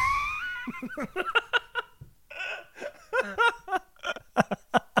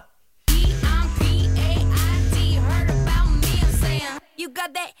 You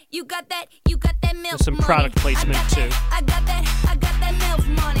got that, you got that, you got that MILF There's some product placement too. I got that MILF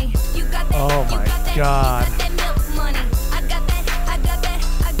money. You got that, Oh you my got that, God. You got that MILF money. I got that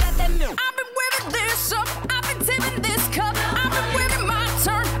MILF. I've been wearing this up, I've been tipping this cup, I've been waiting my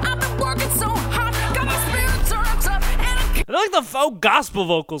turn, I've been working so hard, got my spirit turned up, and I like the faux gospel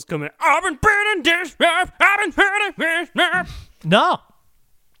vocals come in. I've been burning this up, I've been burning this up. No.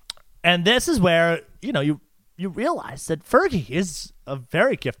 And this is where, you realize that Fergie is a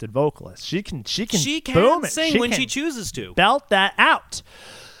very gifted vocalist. She can boom it. Sing when she chooses to. Belt that out.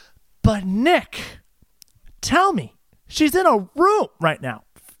 But Nick, tell me, she's in a room right now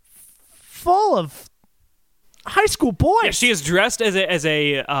full of high school boys. Yeah, she is dressed as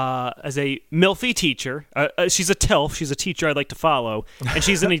a MILFy teacher. She's a TILF. She's a teacher I'd like to follow, and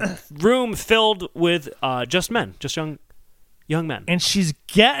she's in a room filled with just men, just young men. And she's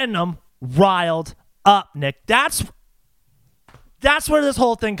getting them riled up, Nick. That's where this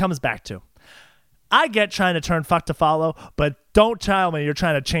whole thing comes back to. I get trying to turn fuck to follow, but don't tell me you're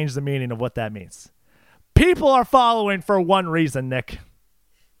trying to change the meaning of what that means. People are following for one reason, Nick.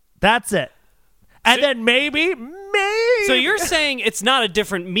 That's it. And then maybe. So you're saying it's not a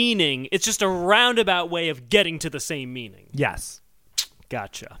different meaning, it's just a roundabout way of getting to the same meaning. Yes.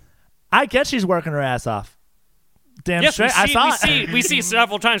 Gotcha. I get she's working her ass off. Damn Yes, straight. I saw it. we see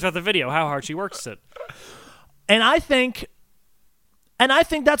several times throughout the video how hard she works it. And I think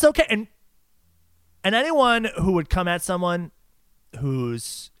that's okay. And anyone who would come at someone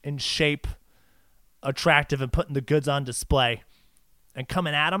who's in shape, attractive, and putting the goods on display and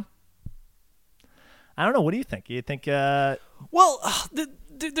coming at them, I don't know. What do you think? You think... Well,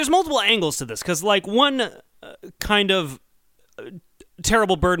 there's multiple angles to this, because like one kind of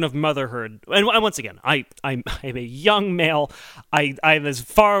terrible burden of motherhood, and once again, I'm a young male. I'm as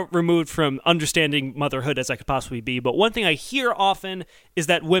far removed from understanding motherhood as I could possibly be. But one thing I hear often is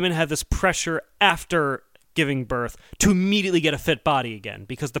that women have this pressure after giving birth to immediately get a fit body again,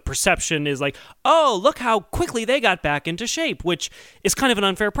 because the perception is like, oh, look how quickly they got back into shape, which is kind of an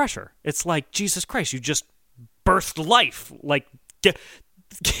unfair pressure. It's like, Jesus Christ, you just birthed life. Like,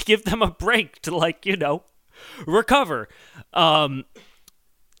 give them a break to recover. And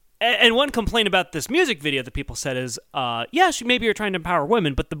one complaint about this music video that people said is, maybe you're trying to empower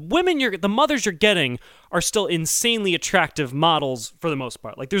women, but the mothers you're getting are still insanely attractive models for the most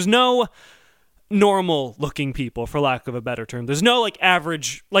part. Like, there's no normal looking people, for lack of a better term. There's no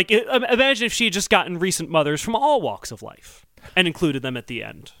average. Imagine if she had just gotten recent mothers from all walks of life and included them at the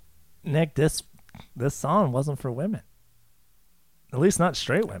end. Nick, this song wasn't for women. At least not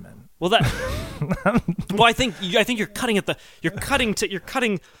straight women. Well, I think you're cutting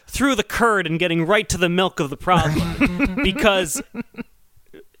through the curd and getting right to the milk of the problem, because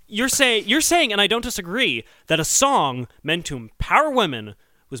you're saying, and I don't disagree, that a song meant to empower women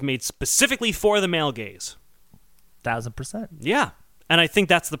was made specifically for the male gaze. 1,000%. Yeah, and I think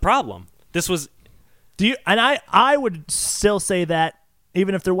that's the problem. This was. I would still say that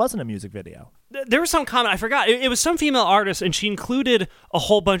even if there wasn't a music video. There was some comment, I forgot. It was some female artist, and she included a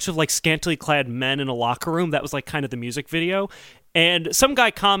whole bunch of scantily clad men in a locker room. That was kind of the music video. And some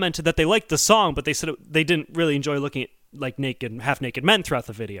guy commented that they liked the song, but they said they didn't really enjoy looking at half naked men throughout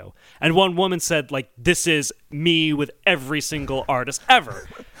the video. And one woman said, this is me with every single artist ever,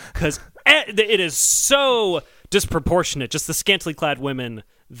 because it is so disproportionate, just the scantily clad women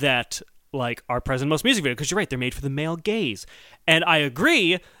that are present in most music videos. Because you're right, they're made for the male gaze. And I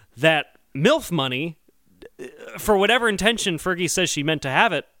agree that MILF money, for whatever intention Fergie says she meant to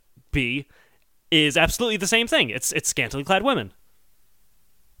have it be, is absolutely the same thing. It's scantily clad women.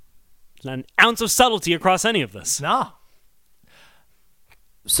 There's not an ounce of subtlety across any of this. No.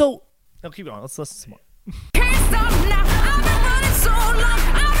 So, keep going. Let's listen some more. can't stop now. I've been running so long,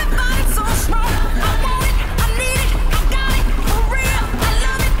 I've been fighting so strong. I want it, I need it, I got it, for real. I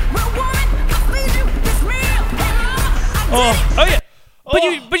love it, real woman. I feed you this meal, hey mama, I did it.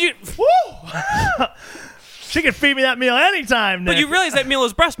 But you. Woo! She can feed me that meal anytime, Nick. But you realize that meal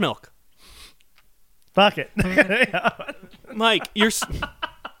is breast milk. Fuck it. Mike, just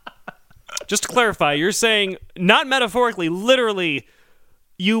to clarify, you're saying, not metaphorically, literally,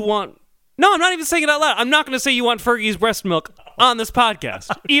 you want... No, I'm not even saying it out loud. I'm not going to say you want Fergie's breast milk on this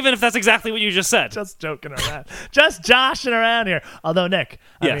podcast, even if that's exactly what you just said. Just joking around. Just joshing around here. Although, Nick,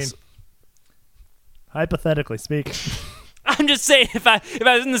 I mean, hypothetically speaking... I'm just saying, if I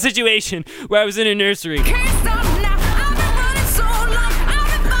was in the situation where I was in a nursery. Can't stop now. I've been running so long. I've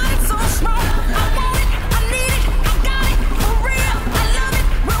been fighting so strong. I want it. I need it. I got it. For real. I love it.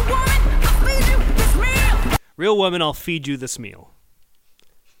 Real woman, I'll feed you this meal. Real woman, I'll feed you this meal.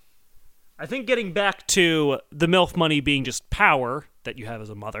 I think getting back to the MILF money being just power that you have as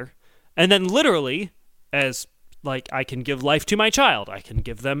a mother, and then literally as, like, I can give life to my child. I can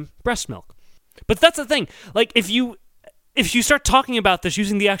give them breast milk. But that's the thing. Like, if you start talking about this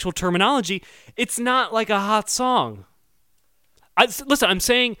using the actual terminology, it's not like a hot song. Listen, I'm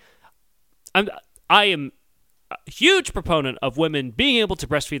saying I am a huge proponent of women being able to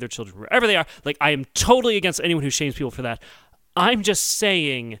breastfeed their children wherever they are. Like, I am totally against anyone who shames people for that. I'm just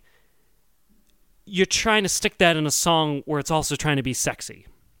saying you're trying to stick that in a song where it's also trying to be sexy.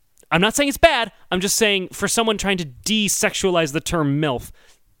 I'm not saying it's bad. I'm just saying for someone trying to desexualize the term MILF,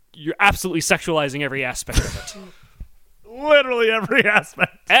 you're absolutely sexualizing every aspect of it. Literally every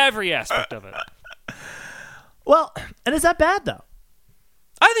aspect. Every aspect of it. Well, and is that bad though?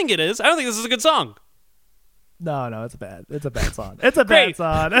 I think it is. I don't think this is a good song. No, it's bad. It's a bad song. It's a bad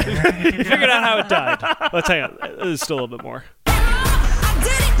song. You figured out how it died. Let's hang on. There's still a little bit more. I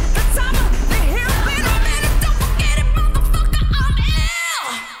did it. The top of the hill. Wait a minute. Don't forget it, motherfucker. I'm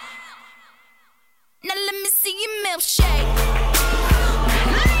ill. Now let me see your milkshake.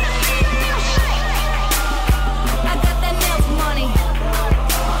 I got that milk money.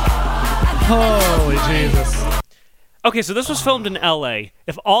 Holy Jesus. Okay, so this was filmed in L.A.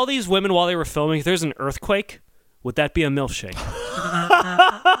 If all these women, while they were filming, if there's an earthquake, would that be a milkshake?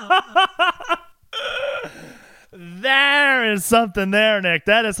 There is something there, Nick.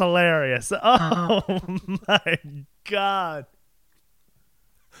 That is hilarious. Oh, my God.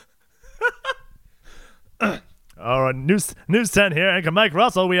 All right, News 10 here. Anchor Mike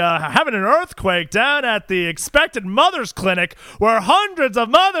Russell. We are having an earthquake down at the Expected Mothers Clinic where hundreds of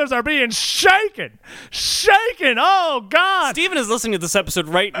mothers are being shaken. Oh, God. Steven is listening to this episode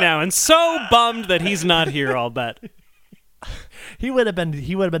right now and so bummed that he's not here, I'll bet. He would have been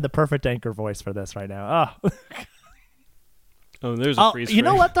the perfect anchor voice for this right now. Oh, there's a freeze. You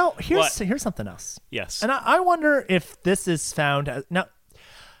know what, though? What? Here's something else. Yes. And I wonder if this is found. Now,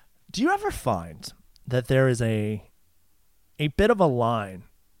 do you ever find that there is a bit of a line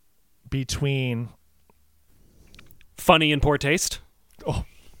between funny and poor taste? Oh,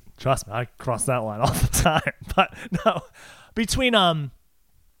 trust me, I cross that line all the time. But no, between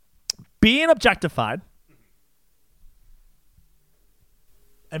being objectified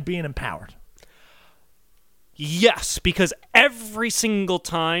and being empowered. Yes, because every single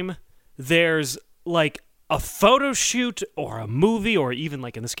time there's like a photo shoot or a movie or even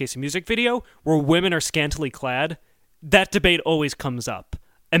like in this case a music video where women are scantily clad, that debate always comes up.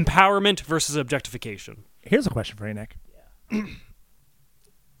 Empowerment versus objectification. Here's a question for you, Nick. Yeah.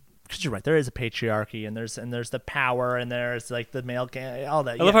 Because you're right, there is a patriarchy and there's the power and there's like the male all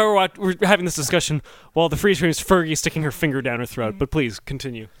that. I love how we're having this discussion while the freeze frame is Fergie sticking her finger down her throat. But please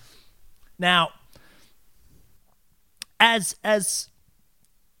continue. Now, as a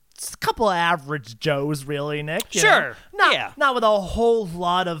couple of average Joes, really, Nick. Sure. Not with a whole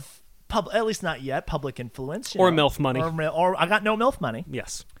lot of at least not yet, public influence. Or MILF money. Or I got no MILF money.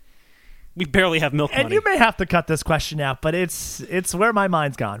 Yes. We barely have milk money. And you may have to cut this question out, but it's where my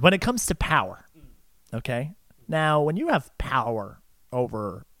mind's gone. When it comes to power, okay? Now, when you have power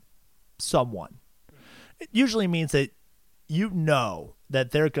over someone, it usually means that you know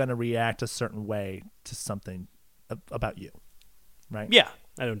that they're going to react a certain way to something about you, right? Yeah,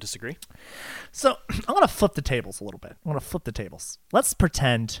 I don't disagree. So I'm going to flip the tables a little bit. Let's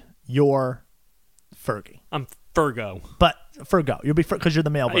pretend you're Fergie. I'm Fergo. But Fergo. You'll be because you're the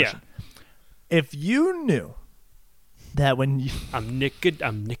male version. Yeah. If you knew that when you... I'm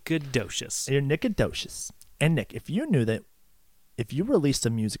Nicodocious. You're Nicodocious. And Nick, if you knew that if you released a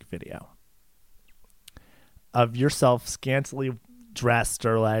music video of yourself scantily dressed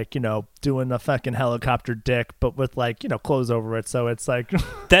or like, doing a fucking helicopter dick, but with like, clothes over it. So it's like...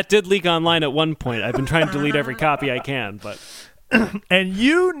 That did leak online at one point. I've been trying to delete every copy I can, but... And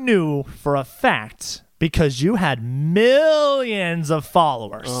you knew for a fact, because you had millions of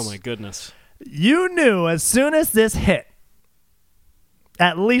followers. Oh my goodness. You knew as soon as this hit,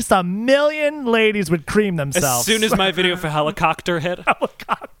 at least 1 million ladies would cream themselves. As soon as my video for Helicopter hit.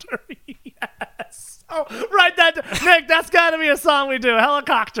 Helicopter, yes. Oh, right, Nick, that's got to be a song we do.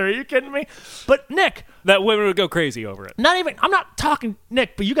 Helicopter, are you kidding me? But Nick. That women would go crazy over it. I'm not talking,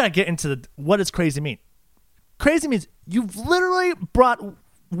 Nick, but you got to get into what does crazy mean? Crazy means you've literally brought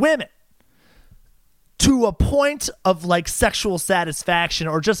women to a point of like sexual satisfaction,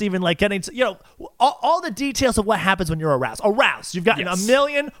 or just even like getting to, all the details of what happens when you're aroused. You've gotten a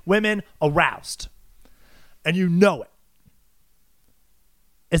million women aroused, and you know it.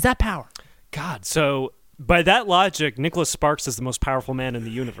 Is that power? God, so by that logic, Nicholas Sparks is the most powerful man in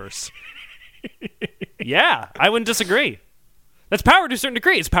the universe. Yeah, I wouldn't disagree. That's power to a certain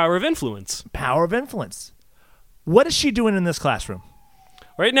degree. It's power of influence. Power of influence. What is she doing in this classroom?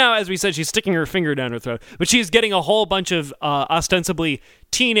 Right now, as we said, she's sticking her finger down her throat, but she's getting a whole bunch of ostensibly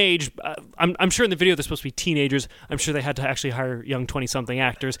teenage, I'm sure in the video they're supposed to be teenagers. I'm sure they had to actually hire young 20-something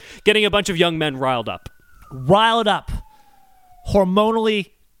actors, getting a bunch of young men riled up.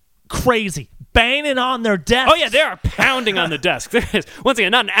 Hormonally crazy, banging on their desk. Oh yeah, they are pounding on the desk. There is, once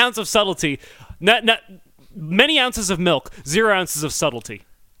again, not an ounce of subtlety, not many ounces of milk, 0 ounces of subtlety.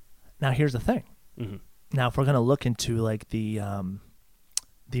 Now here's the thing. Mm-hmm. Now if we're gonna look into like the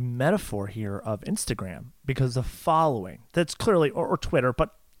metaphor here of Instagram, because the following, that's clearly, or Twitter,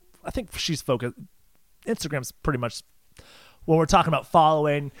 but I think she's focused. Instagram's pretty much when we're talking about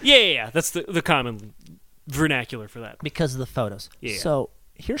following. Yeah. That's the common vernacular for that. Because of the photos. Yeah. So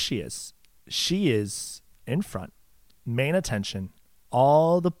here she is. She is in front, main attention.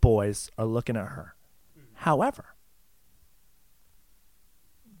 All the boys are looking at her. However,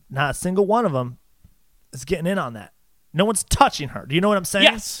 not a single one of them is getting in on that. No one's touching her. Do you know what I'm saying?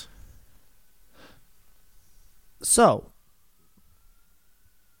 Yes. So,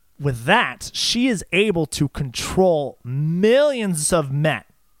 with that, she is able to control millions of men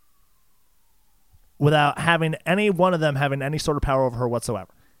without having any one of them having any sort of power over her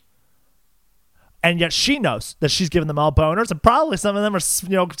whatsoever. And yet she knows that she's giving them all boners, and probably some of them are,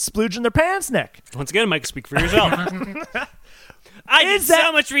 splooging their pants, Nick. Once again, Mike, speak for yourself. I did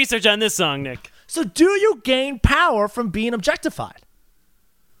so much research on this song, Nick. So do you gain power from being objectified?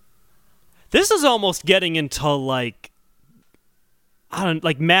 This is almost getting into like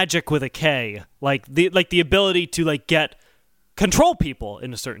magic with a K, like the ability to control people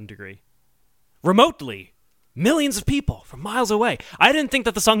in a certain degree, remotely, millions of people from miles away. I didn't think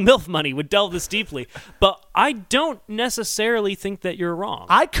that the song "M.I.L.F. Money" would delve this deeply, but I don't necessarily think that you're wrong.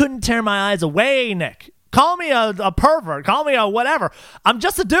 I couldn't tear my eyes away, Nick. Call me a pervert. Call me a whatever. I'm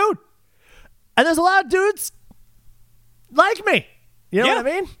just a dude. And there's a lot of dudes like me. You know what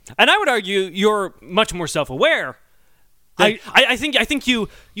I mean? And I would argue you're much more self-aware. I think you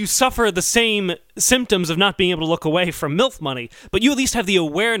suffer the same symptoms of not being able to look away from MILF money, but you at least have the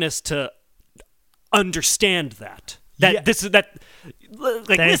awareness to understand that. This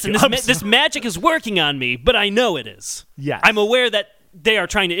magic is working on me, but I know it is. Yes. I'm aware that they are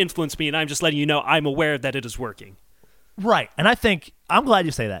trying to influence me, and I'm just letting you know I'm aware that it is working. Right. And I'm glad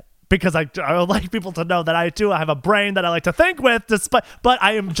you say that, because I would like people to know that I have a brain that I like to think with, but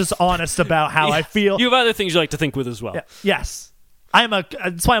I am just honest about how I feel. You have other things you like to think with as well. Yeah. Yes.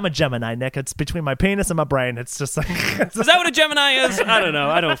 That's why I'm a Gemini, Nick. It's between my penis and my brain. It's just like... Is that what a Gemini is? I don't know.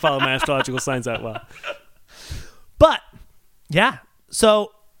 I don't follow my astrological signs that well. But, yeah.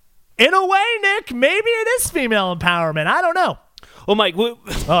 So, in a way, Nick, maybe it is female empowerment. I don't know. Well, Mike...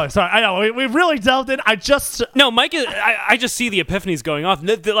 sorry. I know. We really delved in. No, Mike, I just see the epiphanies going off.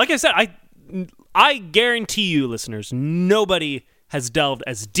 Like I said, I guarantee you, listeners, nobody has delved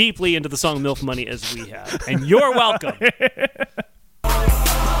as deeply into the song "M.I.L.F. Money" as we have. And you're welcome.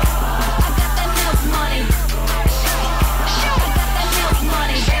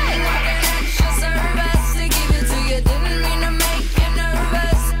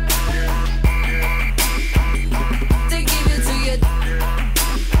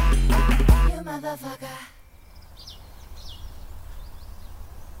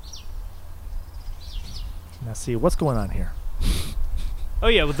 Now, see, what's going on here? Oh,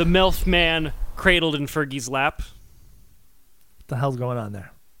 yeah, with the MILF man cradled in Fergie's lap. What the hell's going on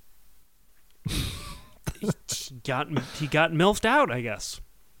there? He got MILF'd out, I guess.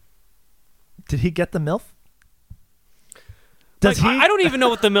 Did he get the MILF? I don't even know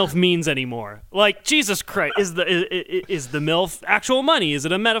what the MILF means anymore. Like, Jesus Christ, is the MILF actual money? Is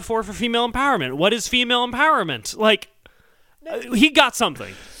it a metaphor for female empowerment? What is female empowerment? Like, he got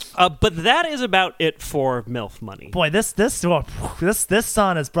something. But that is about it for MILF money. Boy, this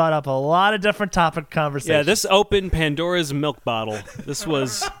song has brought up a lot of different topic conversations. Yeah, this opened Pandora's milk bottle. This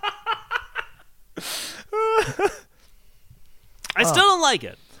was... I still don't like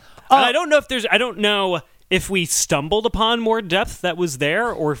it. And I don't know if we stumbled upon more depth that was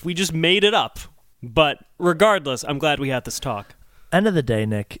there, or if we just made it up. But regardless, I'm glad we had this talk. End of the day,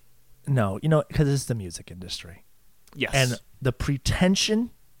 Nick, no, because it's the music industry. Yes. And the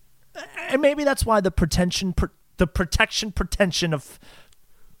pretension... And maybe that's why the pretension of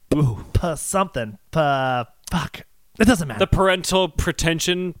something. Fuck. It doesn't matter. The parental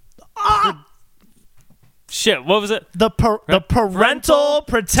pretension. Shit, what was it? The parental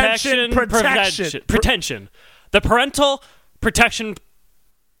protection. Pretension. The parental protection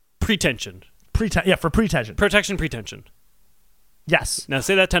pretension. For pretension. Protection pretension. Yes. Now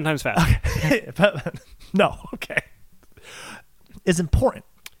say that 10 times fast. Okay. No. Okay. Is important.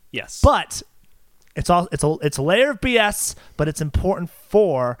 Yes. But it's a layer of BS, but it's important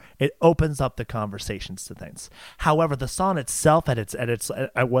for it opens up the conversations to things. However, the song itself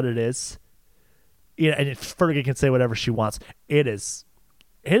at what it is, and if Fergie can say whatever she wants, it is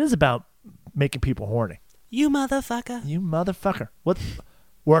about making people horny. You motherfucker. What?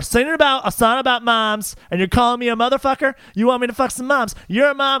 We're singing about a song about moms, and you're calling me a motherfucker? You want me to fuck some moms? You're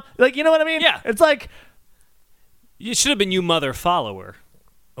a mom. Like, you know what I mean? Yeah. It's like... It should have been you mother follower.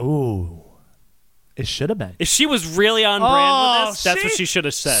 Ooh. It should have been. If she was really on brand with this, that's what she should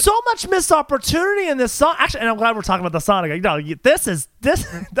have said. So much missed opportunity in this song. Actually, and I'm glad we're talking about the song again. No,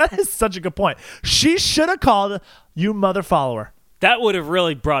 that is such a good point. She should have called you mother follower. That would have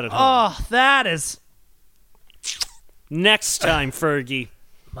really brought it home. Oh, that is... Next time, Fergie.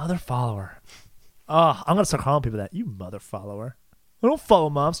 Mother follower. Oh, I'm going to start calling people that. You mother follower. I don't follow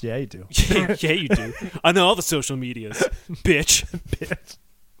moms. Yeah, you do. Yeah, you do. On all the social medias. Bitch.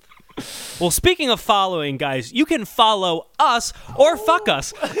 Well, speaking of following, guys, you can follow us or fuck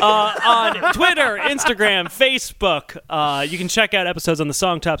us on Twitter, Instagram, Facebook. You can check out episodes on the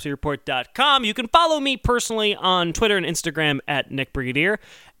songtopsyreport.com. You can follow me personally on Twitter and Instagram at Nick Brigadier.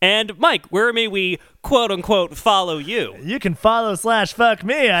 And Mike, where may we quote-unquote follow you? You can follow /fuck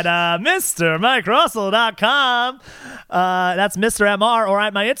me at MrMikeRussell.com. That's Mr. MR, or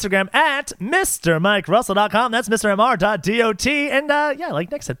at my Instagram at MrMikeRussell.com. That's MrMR.dot. And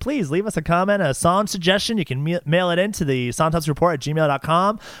like Nick said, please leave us a comment, a song suggestion. You can mail it into the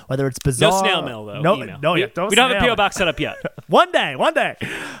songtopsreport@gmail.com, whether it's bizarre. No snail mail, though. No, email. no, we don't have a P.O. box set up yet. One day.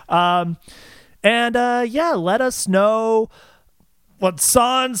 Let us know what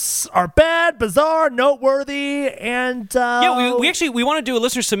songs are bad, bizarre, noteworthy, and... we want to do a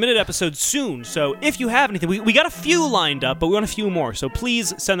listener-submitted episode soon, so if you have anything... We got a few lined up, but we want a few more, so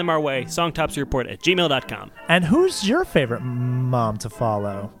please send them our way, songtopsreport@gmail.com. And who's your favorite mom to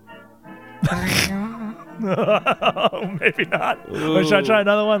follow? Maybe not. Should I try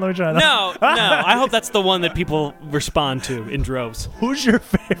another one? Let me try another one. No. I hope that's the one that people respond to in droves. Who's your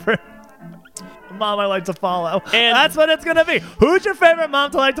favorite mom I like to follow? And that's what it's gonna be. Who's your favorite mom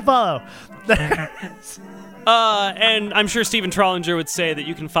to like to follow? And I'm sure Steven Trollinger would say that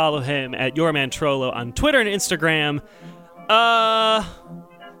you can follow him at YourManTrollo on Twitter and Instagram.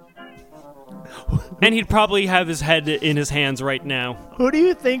 And he'd probably have his head in his hands right now. Who do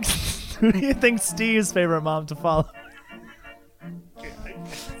you think Steve's favorite mom to follow?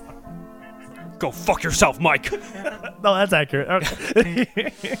 Go fuck yourself, Mike. No, that's accurate. Okay.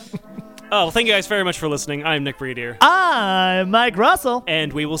 Oh, well, thank you guys very much for listening. I'm Nick Brigadier. I'm Mike Russell.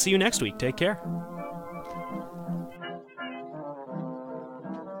 And we will see you next week. Take care.